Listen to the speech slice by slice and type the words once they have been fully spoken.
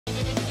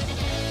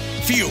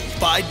Fueled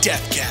by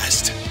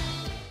Deathcast.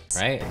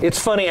 Right. It's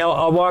funny,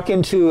 I'll walk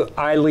into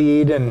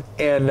iLEAD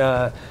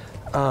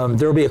and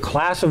there'll be a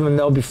class of them and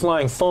they'll be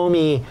flying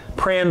foamy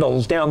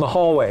Prandtls down the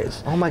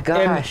hallways. Oh my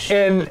gosh.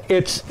 And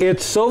it's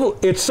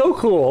so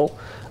cool.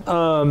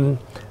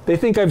 They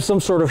think I'm some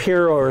sort of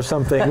hero or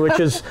something, which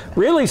is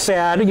really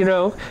sad, you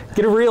know.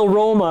 Get a real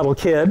role model,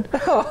 kid.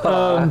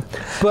 But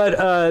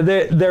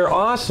they're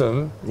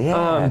awesome.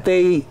 Yeah.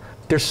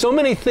 There's so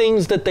many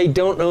things that they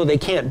don't know they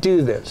can't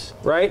do this,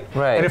 right?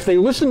 Right. And if they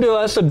listen to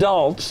us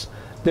adults,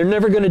 they're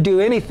never going to do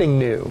anything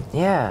new.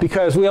 Yeah.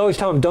 Because we always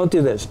tell them, don't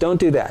do this, don't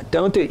do that,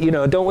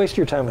 don't waste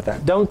your time with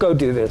that, don't go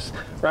do this,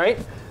 right?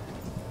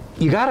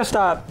 You got to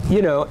stop,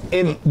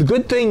 and the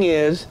good thing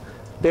is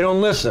they don't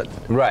listen.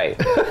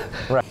 Right.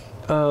 Right.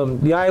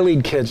 The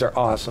iLEAD kids are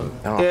awesome.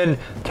 Oh. And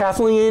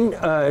Kathleen,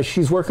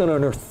 she's working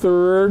on her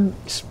third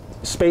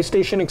space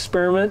station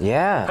experiment.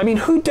 Yeah. I mean,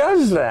 who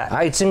does that?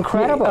 It's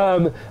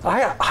incredible.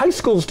 High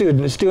school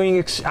student is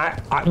doing,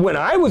 when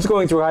I was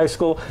going through high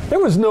school, there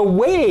was no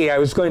way I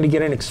was going to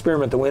get an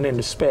experiment that went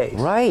into space.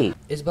 Right.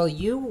 Isabel,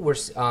 you were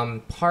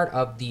part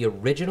of the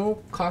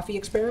original coffee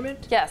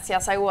experiment? Yes,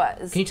 I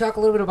was. Can you talk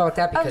a little bit about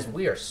that? Because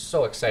we are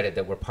so excited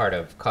that we're part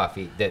of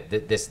coffee,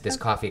 this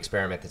coffee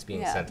experiment that's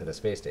being sent to the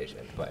space station.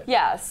 But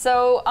yeah,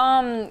 so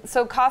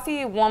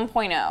Coffee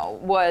 1.0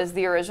 was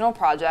the original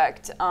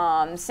project.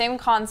 Same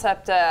concept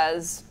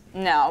as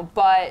now,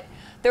 but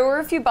there were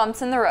a few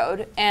bumps in the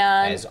road,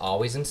 and as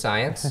always in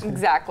science.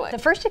 Exactly. The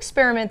first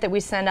experiment that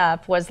we sent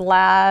up was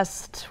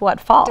last,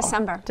 fall?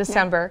 December.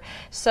 Yeah.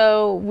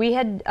 So we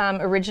had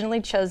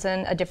originally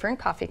chosen a different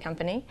coffee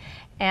company,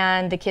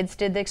 and the kids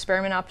did the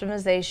experiment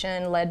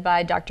optimization led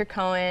by Dr.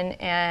 Cohen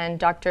and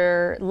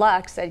Dr.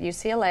 Lux at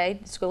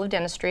UCLA School of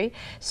Dentistry.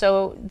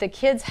 So the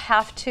kids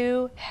have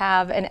to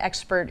have an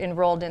expert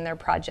enrolled in their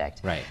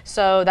project. Right.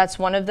 So that's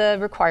one of the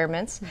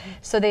requirements. Mm-hmm.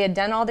 So they had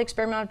done all the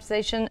experiment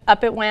optimization,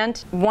 up it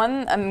went.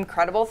 One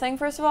incredible thing,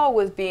 first of all,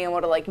 was being able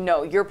to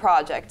no, your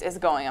project is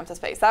going up to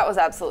space. That was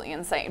absolutely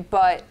insane.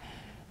 But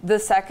the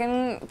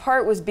second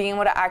part was being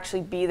able to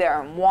actually be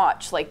there and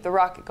watch the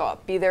rocket go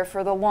up, be there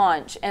for the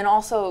launch, and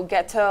also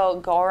get to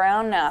go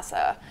around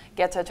NASA,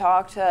 get to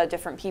talk to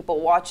different people,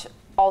 watch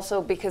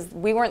also, because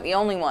we weren't the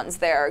only ones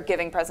there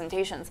giving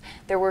presentations.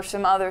 There were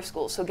some other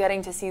schools, so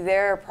getting to see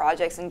their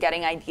projects and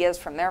getting ideas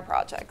from their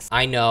projects.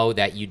 I know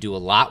that you do a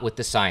lot with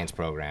the science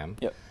program.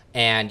 Yep.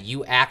 And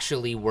you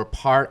actually were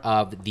part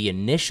of the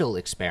initial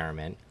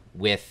experiment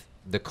with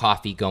the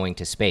coffee going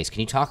to space. Can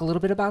you talk a little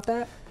bit about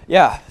that?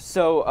 Yeah,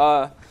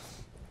 so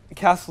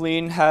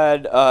Kathleen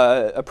had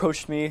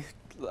approached me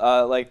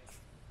I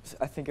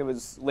think it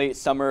was late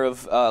summer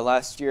of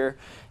last year,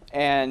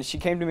 and she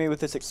came to me with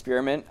this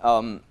experiment,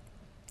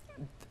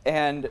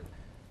 and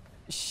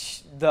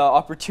the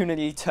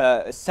opportunity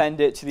to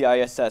send it to the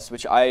ISS,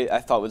 which I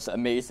thought was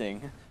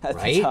amazing at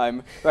the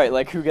time.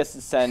 Right, who gets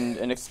to send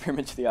an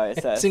experiment to the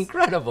ISS? It's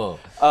incredible.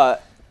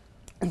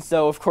 And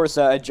so, of course,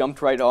 I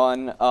jumped right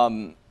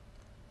on.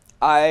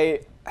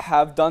 I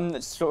have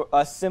done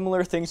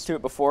similar things to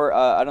it before.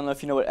 I don't know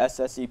if you know what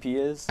SSEP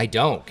is. I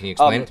don't. Can you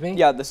explain it to me?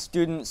 Yeah, the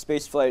Student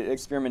Spaceflight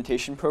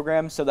Experimentation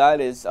Program. So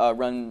that is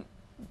run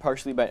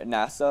partially by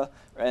NASA,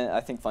 and I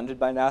think funded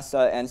by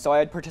NASA. And so I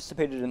had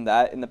participated in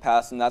that in the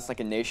past, and that's a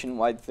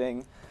nationwide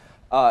thing.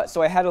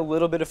 So I had a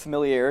little bit of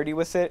familiarity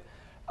with it.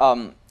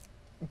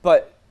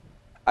 But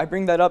I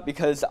bring that up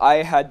because I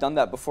had done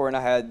that before, and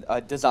I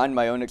had designed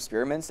my own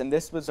experiments. And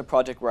this was a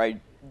project where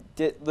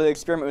the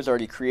experiment was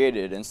already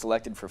created and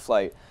selected for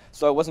flight,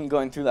 so I wasn't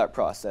going through that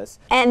process.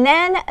 And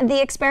then the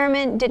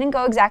experiment didn't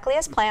go exactly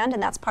as planned,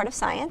 and that's part of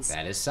science.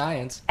 That is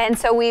science. And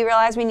so we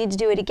realized we need to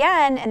do it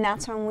again, and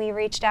that's when we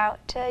reached out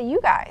to you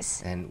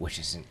guys. And which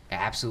is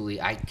absolutely,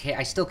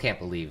 I still can't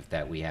believe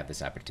that we have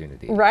this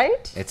opportunity.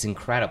 Right? It's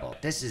incredible.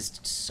 This is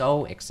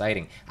so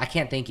exciting. I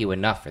can't thank you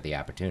enough for the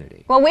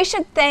opportunity. Well, we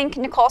should thank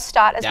Nicole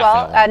Stott as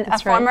well, a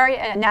former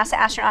NASA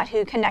astronaut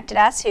who connected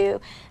us, who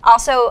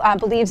also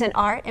believes in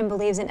art and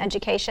believes in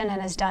education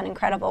and has done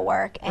incredible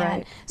work.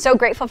 And so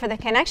grateful for the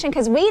connection,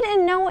 because we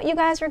didn't know what you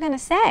guys were going to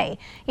say.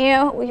 We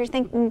were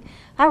thinking,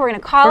 oh, we're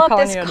going to call up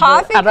this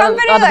coffee company.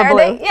 They're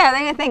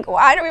going to think,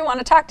 why do we want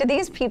to talk to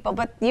these people?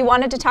 But you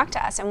wanted to talk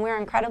to us, and we're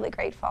incredibly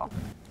grateful.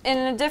 In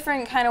a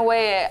different kind of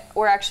way,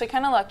 we're actually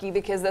kind of lucky,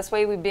 because this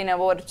way we've been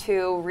able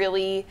to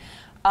really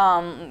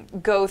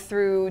go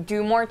through,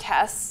 do more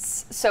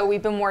tests. So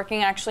we've been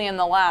working actually in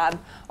the lab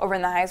over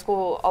in the high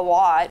school a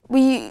lot.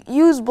 We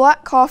use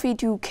black coffee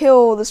to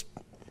kill this.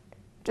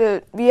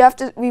 We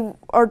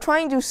are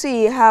trying to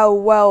see how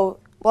well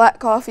black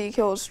coffee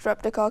kills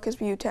Streptococcus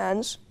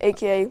mutans,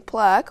 aka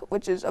plaque,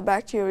 which is a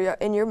bacteria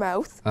in your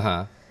mouth,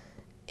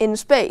 in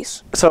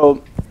space.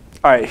 So,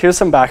 all right, here's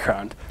some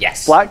background.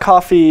 Yes. Black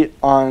coffee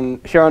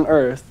here on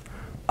Earth,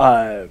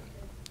 and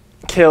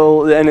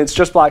it's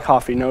just black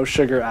coffee, no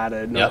sugar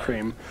added, no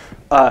cream,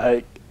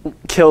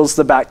 kills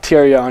the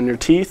bacteria on your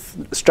teeth,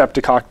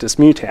 Streptococcus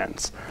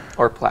mutans.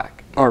 Or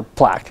plaque. Or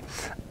plaque.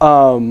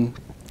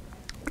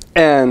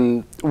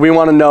 And we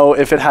want to know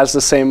if it has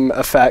the same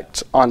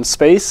effect on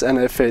space and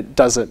if it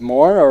does it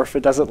more or if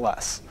it does it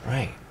less.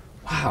 Right.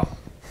 Wow.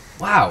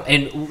 Wow.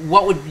 And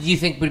what would you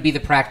think would be the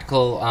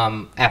practical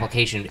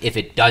application if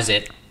it does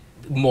it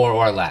more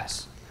or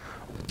less?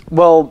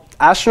 Well,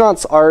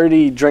 astronauts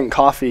already drink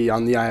coffee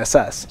on the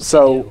ISS.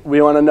 So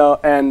we want to know,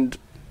 and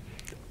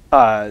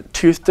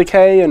tooth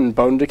decay and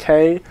bone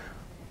decay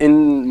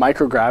in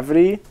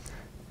microgravity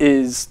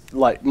is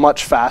like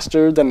much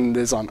faster than it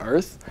is on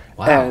Earth.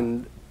 Wow.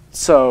 And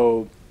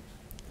so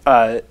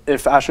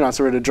if astronauts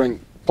were to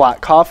drink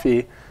black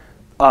coffee,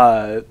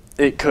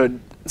 it could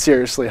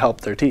seriously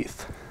help their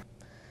teeth.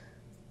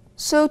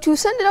 So to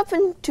send it up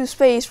into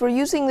space, we're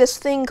using this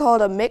thing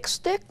called a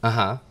MixStix.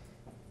 Uh-huh.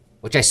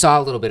 Which I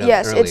saw a little bit of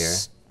yes, earlier.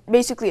 it's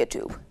basically a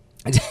tube.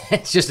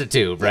 It's just a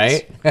tube,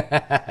 right?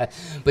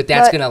 But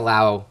that's going to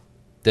allow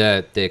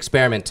the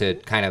experiment to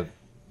kind of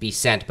be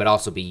sent but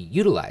also be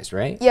utilized,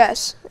 right?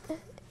 Yes.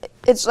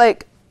 It's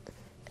like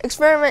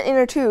experiment in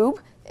a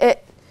tube.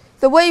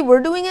 The way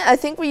we're doing it, I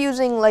think we're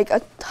using like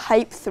a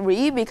type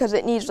 3 because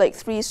it needs like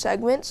 3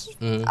 segments.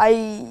 Mm-hmm.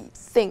 I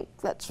think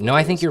that's No,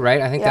 I think you're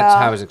right. I think that's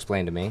how it was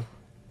explained to me.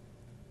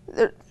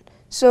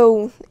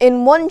 So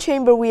in one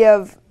chamber we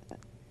have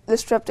the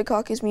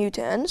Streptococcus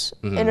mutans.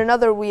 Mm-hmm. In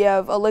another we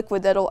have a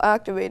liquid that'll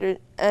activate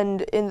it,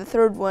 and in the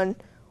third one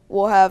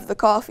we'll have the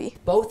coffee.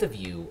 Both of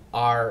you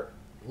are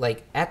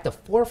like at the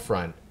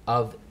forefront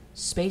of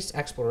space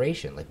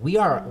exploration. Like we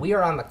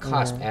are on the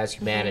cusp as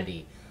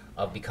humanity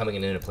of becoming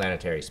an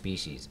interplanetary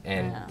species,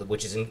 and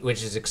which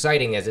is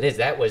exciting as it is.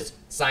 That was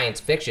science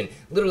fiction.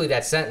 Literally,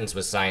 that sentence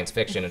was science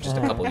fiction just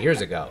a couple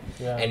years ago,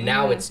 and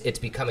now it's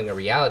becoming a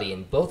reality.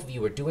 And both of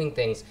you are doing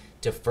things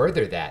to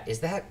further that. Is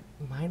that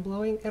mind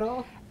blowing at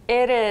all?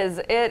 It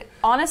is. It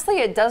honestly,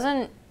 it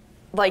doesn't.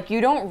 Like,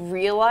 you don't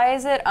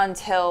realize it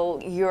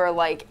until you're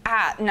like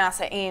at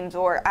NASA Ames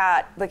or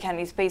at the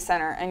Kennedy Space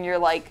Center, and you're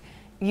like,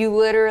 you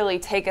literally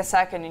take a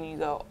second and you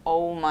go,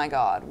 oh my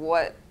God,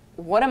 what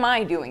am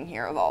I doing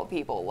here of all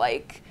people?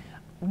 Like,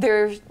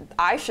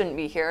 I shouldn't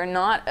be here,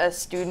 not a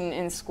student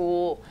in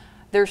school.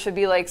 There should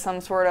be like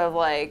some sort of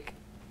like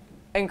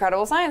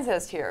incredible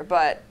scientist here,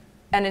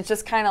 and it's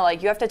just kind of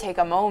like you have to take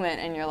a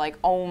moment and you're like,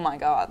 oh my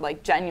God,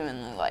 like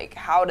genuinely, like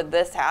how did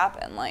this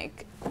happen?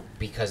 Like,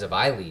 because of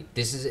iLEAD.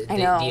 This is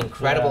the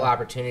incredible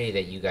opportunity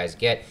that you guys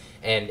get,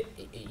 and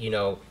you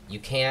know, you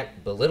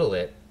can't belittle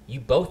it. You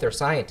both are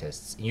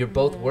scientists. You're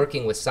both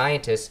working with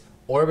scientists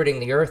orbiting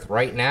the Earth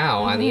right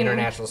now on the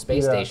International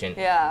Space Station.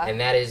 Yeah.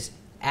 And that is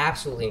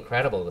absolutely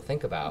incredible to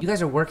think about. You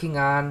guys are working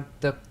on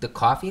the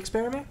coffee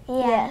experiment?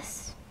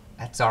 Yes.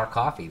 That's our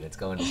coffee that's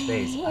going to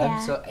space.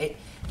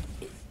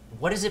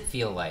 What does it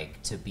feel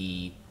like to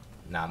be,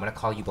 now I'm going to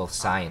call you both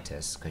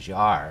scientists, because you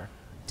are,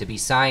 to be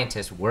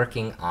scientists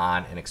working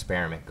on an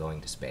experiment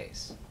going to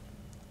space?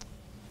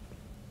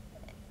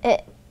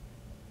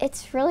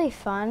 It's really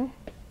fun.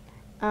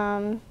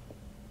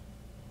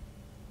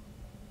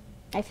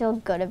 I feel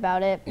good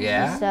about it.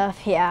 Yeah? And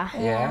stuff. Yeah.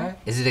 Yeah?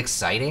 Is it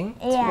exciting?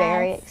 It's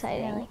very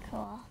exciting. Really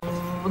cool.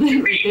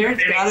 Right there,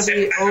 it's got to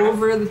be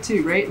over the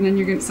tube, right? And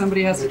then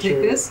somebody has to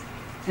take this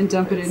and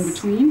dump it in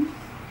between.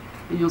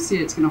 And you'll see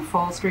it's going to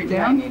fall straight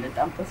down. I need to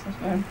dump this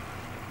one.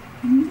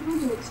 I'll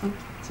do this one.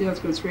 See how it's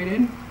going straight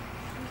in?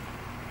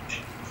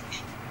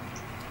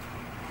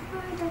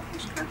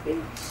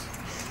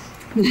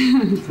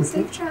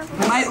 Safe travel.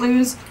 I might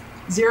lose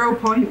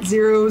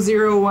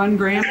 0.001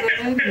 grams of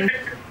it.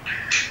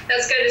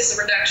 That's good, it's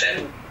a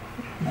reduction.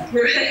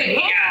 Right,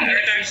 yeah, the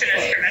reduction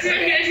is permissible.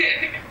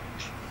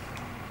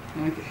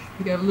 Okay,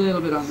 we got a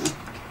little bit on there.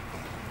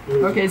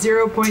 Okay,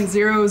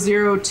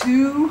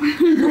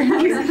 0.002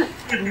 grams.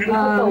 Put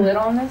the lid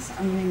on this?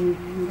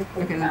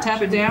 Okay, then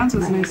tap it down so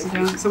it's nice and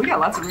down. So we got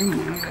lots of room in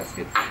there, that's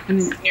good.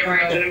 And then, You're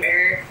margin of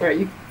error. Right,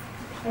 you.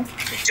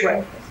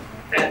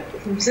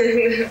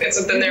 It's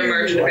within their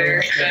margin of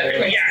error,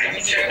 but yeah,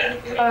 you do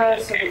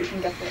that. So we can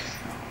get this.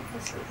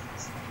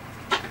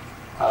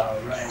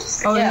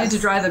 Right. Oh, you need to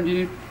dry them, do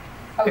you?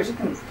 I was just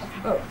going to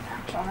put a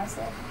match on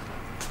myself.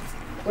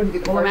 Well,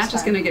 the match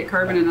is going to get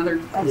carbon and other.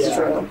 That's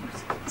true.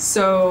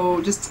 So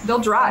just, they'll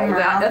dry.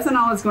 That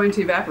ethanol is going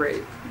to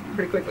evaporate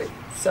pretty quickly.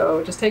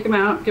 So just take them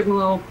out, give them a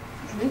little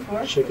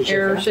air shake.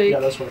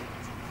 Yeah, that's right.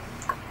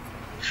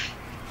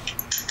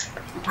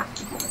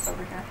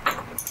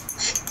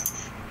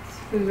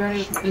 Who's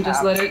ready? And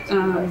just let it,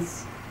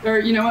 or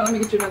you know what, let me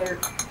get you another.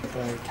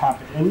 The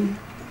cap in.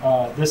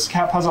 This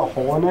cap has a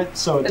hole in it,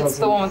 so it doesn't. It's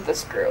the one with the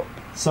screw.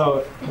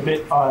 So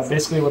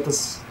basically what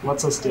this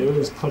lets us do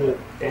is put it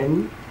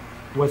in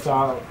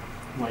without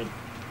like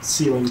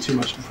sealing too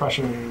much,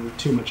 pressuring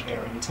too much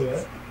air into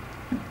it.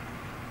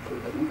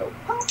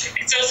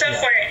 It's also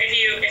for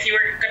if you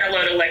were going to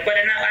load a liquid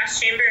in that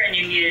last chamber and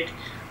you needed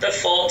the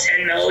full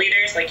 10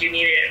 milliliters, like you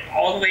needed it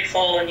all the way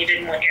full and you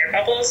didn't want air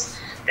bubbles,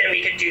 then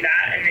we could do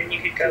that, and then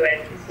you could go in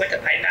with a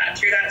pipette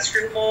through that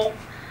screw hole.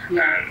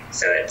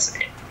 So it's,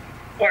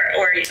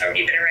 or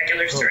even a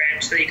regular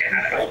syringe, so you can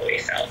have it all the way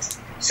filled.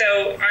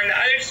 So on the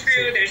other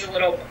screw, there's a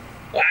little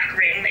black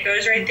ring that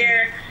goes right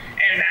there,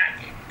 and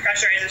that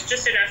pressurizes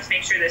just enough to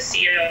make sure the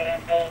seal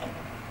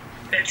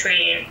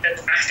between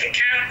the plastic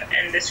cap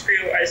and the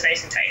screw is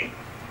nice and tight.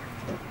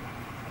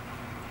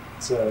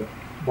 So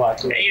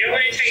black. And you don't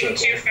want to tighten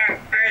too far.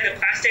 The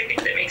plastic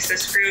that makes the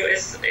screw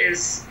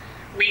is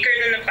weaker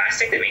than the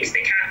plastic that makes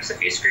the cap, so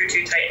if you screw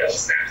too tight, it'll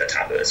snap the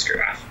top of the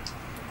screw off.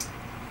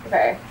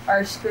 Okay,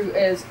 our screw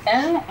is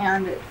in,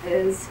 and it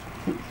is,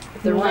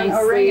 if there weren't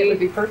a ring, it would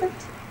be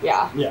perfect.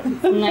 Yeah. Yeah.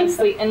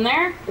 Nicely in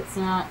there. It's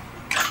not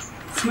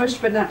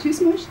smushed, but not too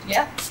smushed.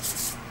 Yeah.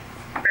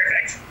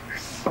 Perfect.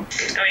 And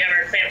we have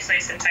our clamps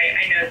nice and tight.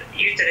 I know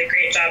you did a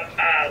great job,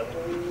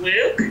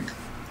 Luke.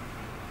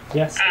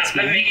 Yes. Of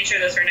making sure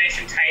those are nice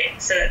and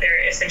tight so that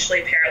they're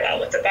essentially parallel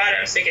with the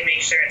bottom, so we can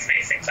make sure it's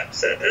nice and clipped.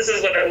 So this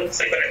is what it looks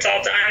like when it's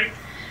all done,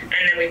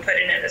 and then we put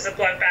it in a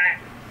Ziploc bag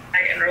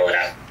and roll it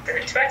up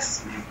into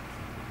us.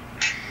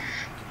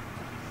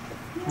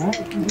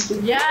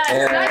 Yes.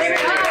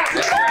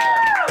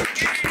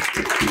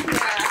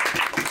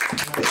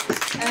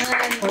 And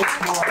then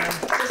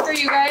just for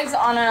you guys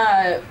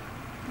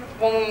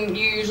when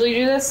you usually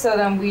do this, so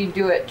then we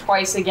do it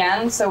twice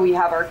again. So we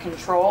have our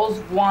controls,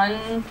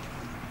 one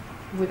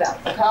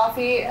without the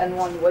coffee and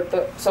one with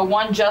the, so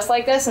one just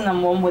like this and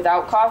then one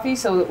without coffee,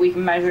 so that we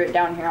can measure it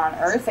down here on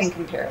Earth and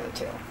compare the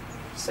two.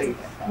 So you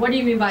get that. What do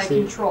you mean by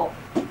control?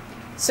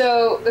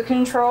 So the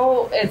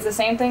control, it's the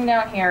same thing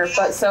down here,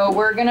 but so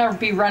we're gonna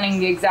be running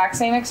the exact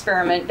same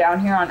experiment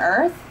down here on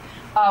Earth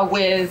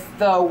with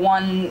the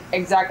one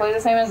exactly the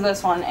same as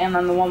this one and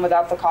then the one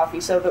without the coffee,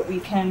 so that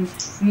we can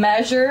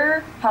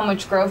measure how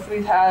much growth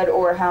we've had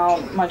or how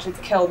much it's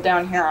killed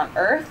down here on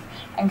Earth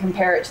and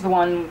compare it to the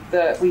one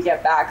that we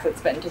get back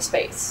that's been to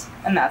space.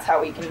 And that's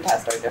how we can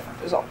test our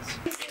different results.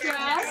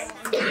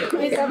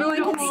 If everyone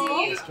can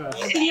see,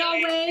 can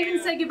y'all wave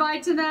and say goodbye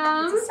to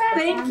them?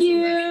 Thank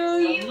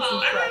you.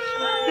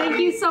 Thank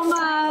you so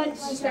much.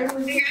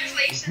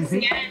 Congratulations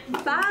again.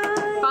 Bye.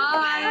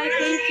 Bye.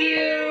 Thank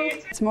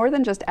you. It's more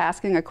than just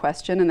asking a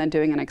question and then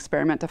doing an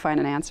experiment to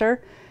find an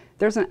answer.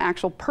 There's an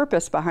actual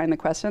purpose behind the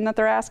question that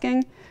they're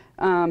asking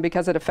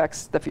because it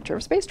affects the future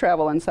of space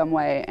travel in some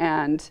way,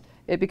 and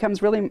it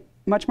becomes really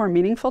much more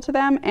meaningful to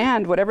them,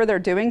 and whatever they're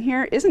doing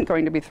here isn't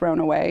going to be thrown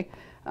away.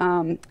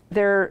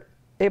 They're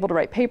able to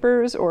write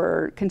papers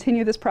or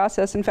continue this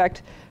process. In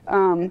fact,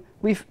 in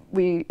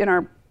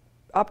our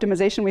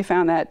optimization, we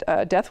found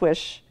that Death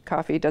Wish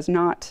coffee does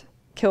not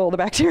kill the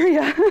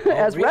bacteria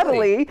as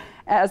readily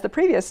as the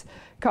previous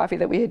coffee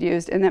that we had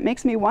used. And that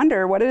makes me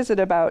wonder, what is it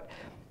about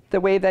the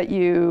way that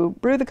you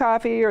brew the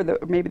coffee, or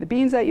maybe the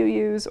beans that you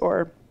use,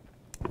 or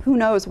who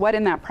knows what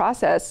in that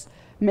process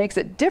makes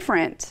it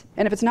different.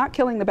 And if it's not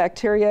killing the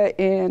bacteria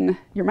in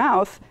your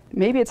mouth,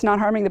 maybe it's not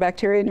harming the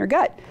bacteria in your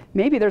gut.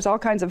 Maybe there's all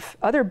kinds of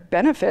other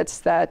benefits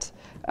that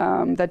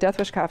that Death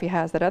Wish coffee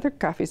has that other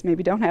coffees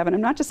maybe don't have. And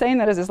I'm not just saying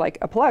that as like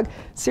a plug.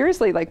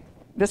 Seriously, like,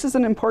 this is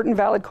an important,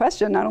 valid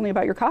question, not only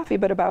about your coffee,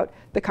 but about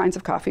the kinds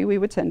of coffee we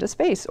would send to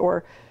space.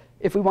 Or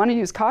if we want to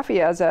use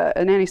coffee as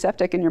an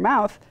antiseptic in your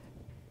mouth,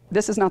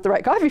 this is not the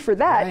right coffee for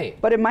that.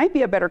 Right. But it might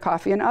be a better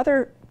coffee in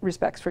other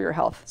respects for your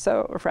health,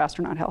 or for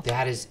astronaut health.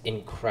 That is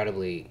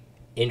incredibly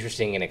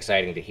interesting and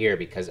exciting to hear,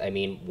 because I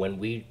mean, when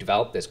we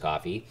developed this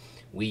coffee,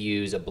 we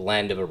use a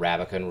blend of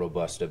Arabica and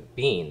Robusta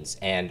beans,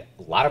 and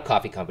a lot of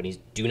coffee companies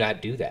do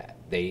not do that.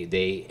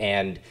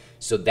 And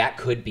so that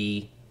could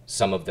be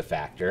some of the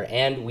factor,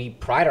 and we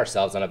pride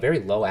ourselves on a very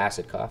low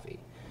acid coffee,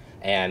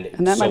 and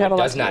that so might have it a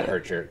lot does to not do with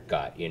hurt your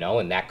gut,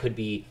 and that could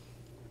be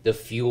the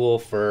fuel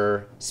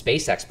for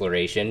space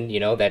exploration,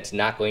 that's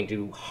not going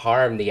to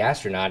harm the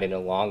astronaut in a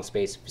long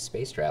space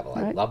travel.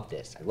 Right. I love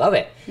this. I love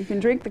it. You can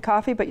drink the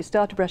coffee, but you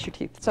still have to brush your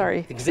teeth.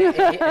 Sorry.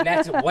 Exactly. And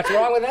that's what's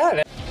wrong with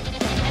that?